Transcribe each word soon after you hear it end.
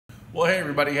Well, hey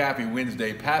everybody, happy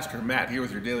Wednesday. Pastor Matt here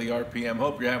with your daily RPM.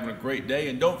 Hope you're having a great day,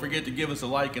 and don't forget to give us a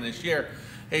like and a share.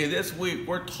 Hey, this week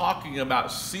we're talking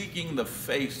about seeking the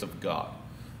face of God.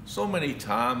 So many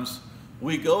times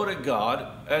we go to God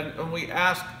and we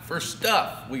ask for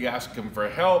stuff. We ask Him for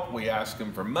help, we ask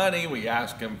Him for money, we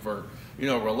ask Him for,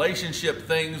 relationship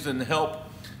things and help.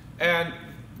 And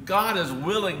God is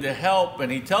willing to help,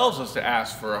 and He tells us to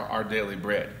ask for our daily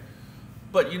bread.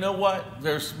 But you know what?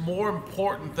 There's more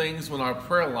important things in our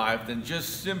prayer life than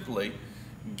just simply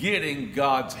getting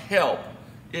God's help.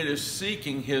 It is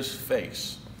seeking His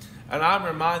face. And I'm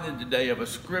reminded today of a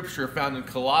scripture found in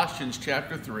Colossians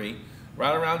chapter 3,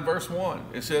 right around verse 1.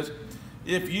 It says,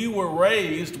 if you were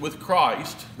raised with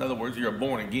Christ, in other words, you're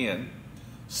born again,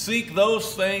 seek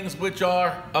those things which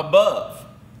are above,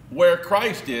 where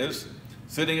Christ is,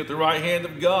 sitting at the right hand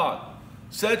of God.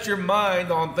 Set your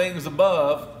mind on things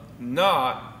above,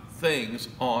 not things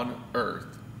on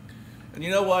earth. And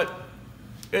you know what?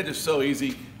 It is so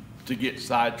easy to get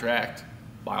sidetracked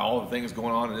by all the things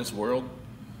going on in this world.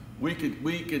 We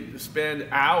could spend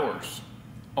hours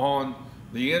on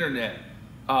the internet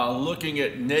looking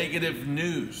at negative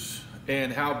news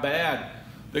and how bad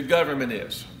the government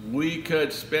is. We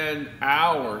could spend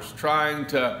hours trying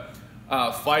to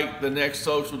fight the next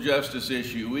social justice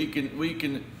issue. We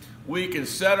can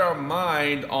set our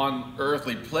mind on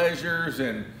earthly pleasures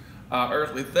and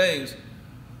earthly things,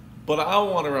 but I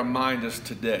want to remind us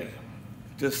today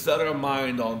to set our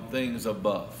mind on things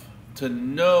above, to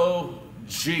know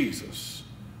Jesus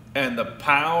and the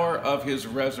power of His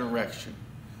resurrection,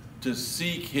 to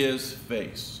seek His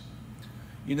face.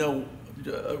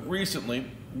 Recently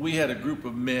we had a group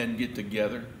of men get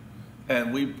together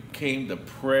and we came to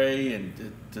pray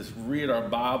and to read our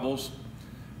Bibles.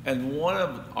 And one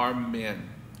of our men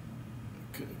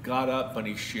got up and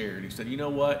he shared. He said, you know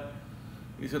what?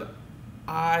 He said,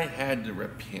 I had to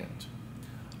repent.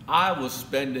 I was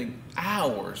spending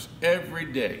hours every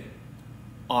day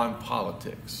on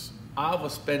politics. I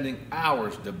was spending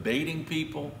hours debating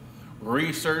people,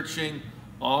 researching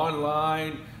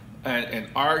online, and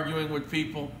arguing with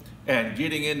people, and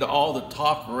getting into all the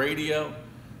talk radio.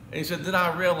 And he said, then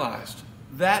I realized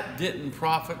that didn't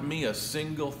profit me a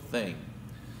single thing.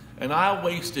 And I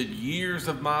wasted years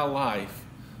of my life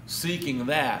seeking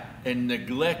that and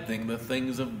neglecting the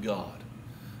things of God.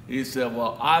 He said,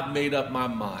 well, I've made up my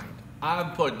mind.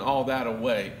 I'm putting all that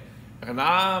away, and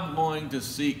I'm going to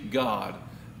seek God.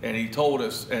 And he told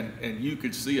us, and you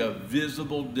could see a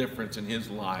visible difference in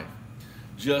his life,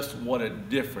 just what a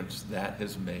difference that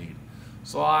has made.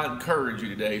 So I encourage you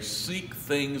today, seek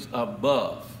things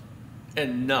above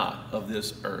and not of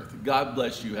this earth. God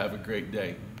bless you. Have a great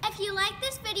day. If you like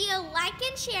this video, like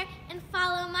and share, and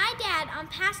follow my dad on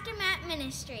Pastor Matt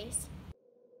Ministries.